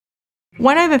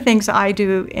One of the things I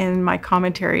do in my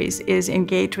commentaries is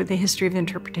engage with the history of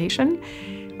interpretation,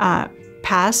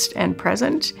 past and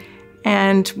present.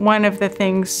 And one of the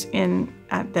things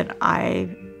that I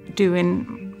do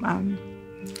in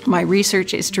my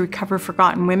research is to recover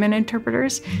forgotten women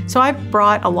interpreters. So I've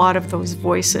brought a lot of those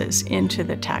voices into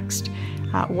the text.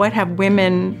 What have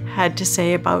women had to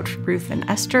say about Ruth and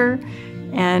Esther?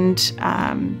 And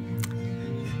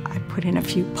I put in a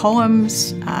few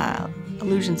poems,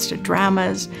 allusions to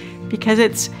dramas, because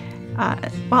it's,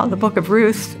 the book of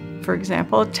Ruth, for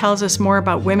example, tells us more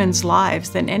about women's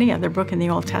lives than any other book in the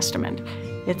Old Testament.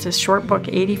 It's a short book,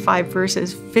 85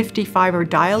 verses, 55 are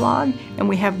dialogue, and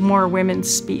we have more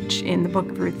women's speech in the book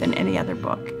of Ruth than any other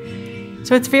book.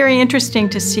 So it's very interesting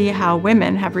to see how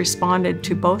women have responded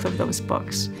to both of those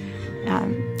books.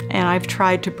 And I've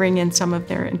tried to bring in some of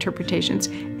their interpretations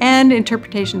and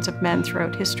interpretations of men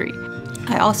throughout history.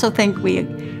 I also think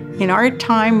in our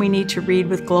time, we need to read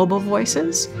with global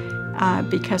voices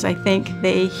because I think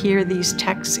they hear these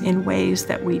texts in ways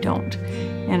that we don't.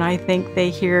 And I think they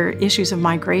hear issues of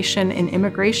migration and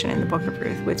immigration in the book of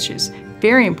Ruth, which is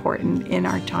very important in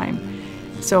our time.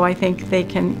 So I think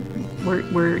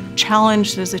we're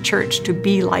challenged as a church to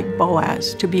be like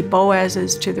Boaz, to be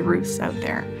Boazes to the Ruths out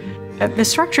there. The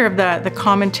structure of the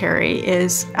commentary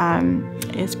is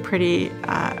pretty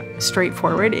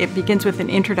straightforward. It begins with an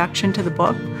introduction to the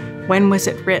book. When was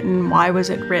it written? Why was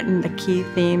it written? The key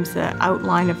themes, the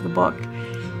outline of the book.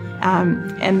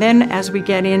 And then as we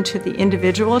get into the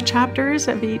individual chapters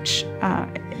of each,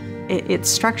 it's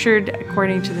structured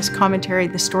according to this commentary,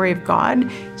 the story of God.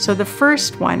 So the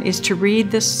first one is to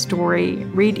read this story,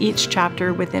 read each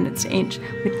chapter within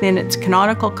its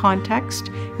canonical context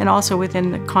and also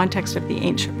within the context of the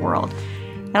ancient world.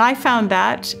 And I found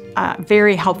that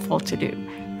very helpful to do.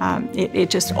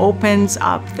 It just opens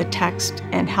up the text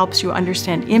and helps you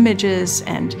understand images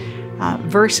and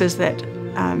verses that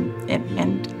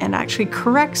and actually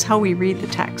corrects how we read the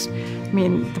text. I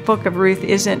mean, the book of Ruth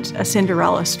isn't a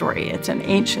Cinderella story, it's an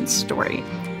ancient story.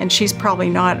 And she's probably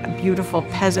not a beautiful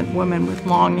peasant woman with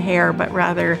long hair, but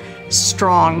rather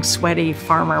strong, sweaty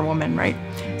farmer woman, right?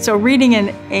 So reading in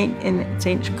its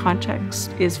ancient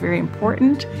context is very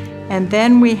important. And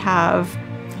then we have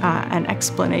an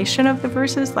explanation of the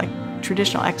verses, like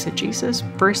traditional exegesis,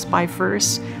 verse by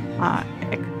verse,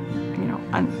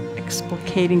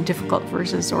 explicating difficult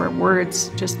verses or words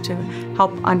just to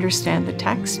help understand the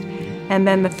text. And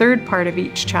then the third part of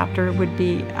each chapter would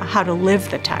be how to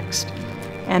live the text.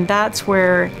 And that's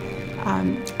where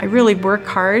I really work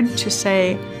hard to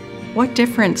say, what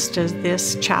difference does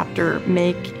this chapter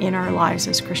make in our lives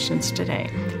as Christians today?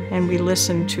 And we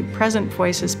listen to present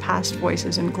voices, past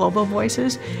voices, and global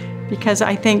voices, because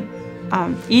I think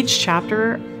each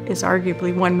chapter is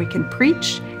arguably one we can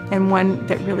preach and one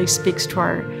that really speaks to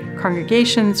our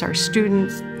congregations, our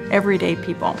students, everyday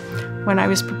people. When I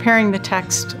was preparing the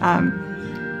text,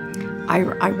 I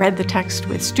read the text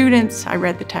with students, I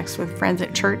read the text with friends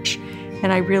at church,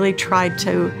 and I really tried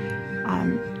to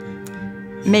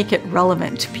make it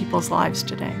relevant to people's lives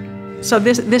today. So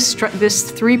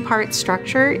this three-part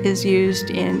structure is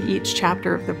used in each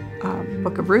chapter of the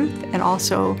book of Ruth and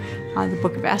also the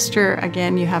book of Esther.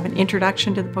 Again, you have an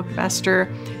introduction to the book of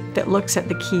Esther that looks at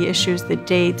the key issues, the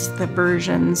dates, the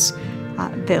versions,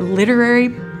 the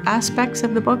literary aspects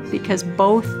of the book, because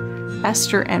both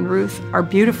Esther and Ruth are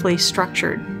beautifully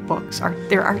structured books.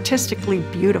 They're artistically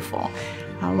beautiful.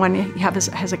 One has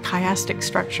a chiastic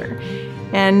structure.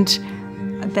 And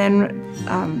then,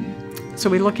 so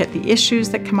we look at the issues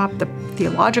that come up, the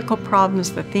theological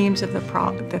problems, the themes of the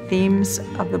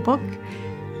book,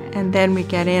 and then we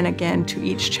get in again to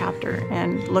each chapter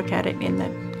and look at it in the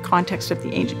context of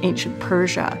the ancient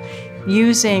Persia,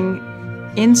 using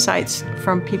insights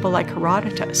from people like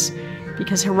Herodotus,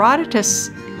 because Herodotus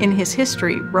in his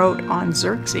history wrote on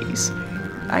Xerxes.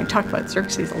 I talk about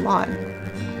Xerxes a lot.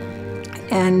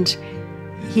 And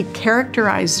he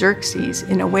characterized Xerxes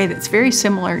in a way that's very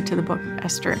similar to the book of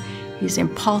Esther. He's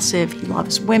impulsive, he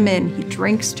loves women, he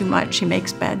drinks too much, he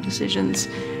makes bad decisions.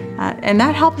 And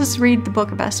that helps us read the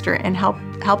book of Esther and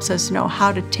helps us know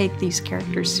how to take these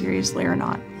characters seriously or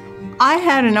not. I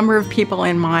had a number of people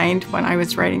in mind when I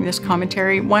was writing this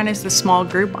commentary. One is the small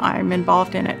group I'm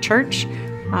involved in at church.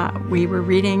 We were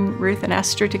reading Ruth and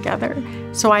Esther together.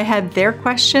 So I had their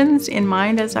questions in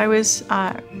mind as I was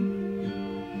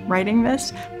writing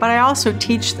this, but I also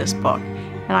teach this book.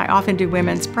 And I often do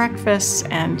women's breakfasts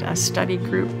and a study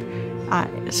group,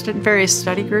 various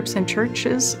study groups in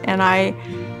churches. And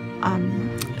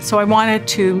so I wanted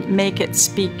to make it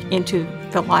speak into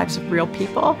the lives of real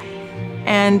people.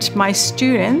 And my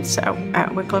students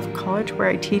at Wycliffe College, where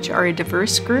I teach, are a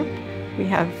diverse group. We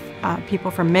have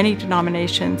people from many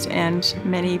denominations and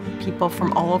many people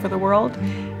from all over the world.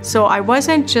 So I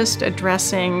wasn't just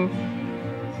addressing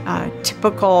a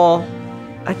typical,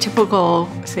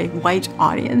 say, white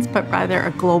audience, but rather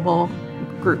a global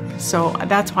group. So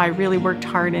that's why I really worked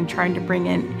hard in trying to bring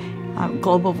in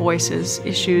global voices,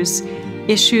 issues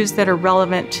that are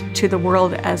relevant to the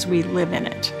world as we live in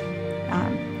it.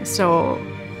 So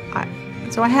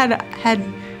I had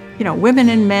women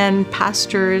and men,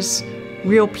 pastors,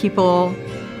 real people,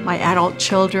 my adult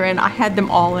children. I had them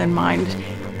all in mind.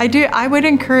 I would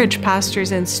encourage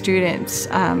pastors and students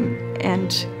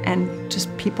and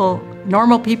just people,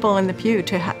 normal people in the pew,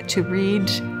 to read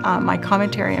my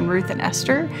commentary on Ruth and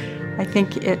Esther. I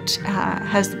think it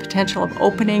has the potential of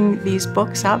opening these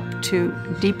books up to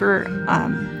deeper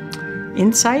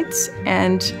insights,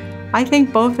 and I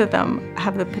think both of them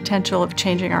have the potential of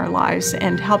changing our lives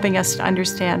and helping us to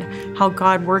understand how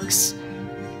God works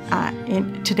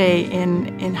today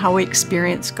in how we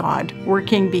experience God,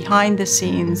 working behind the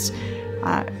scenes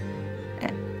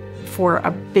for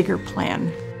a bigger plan.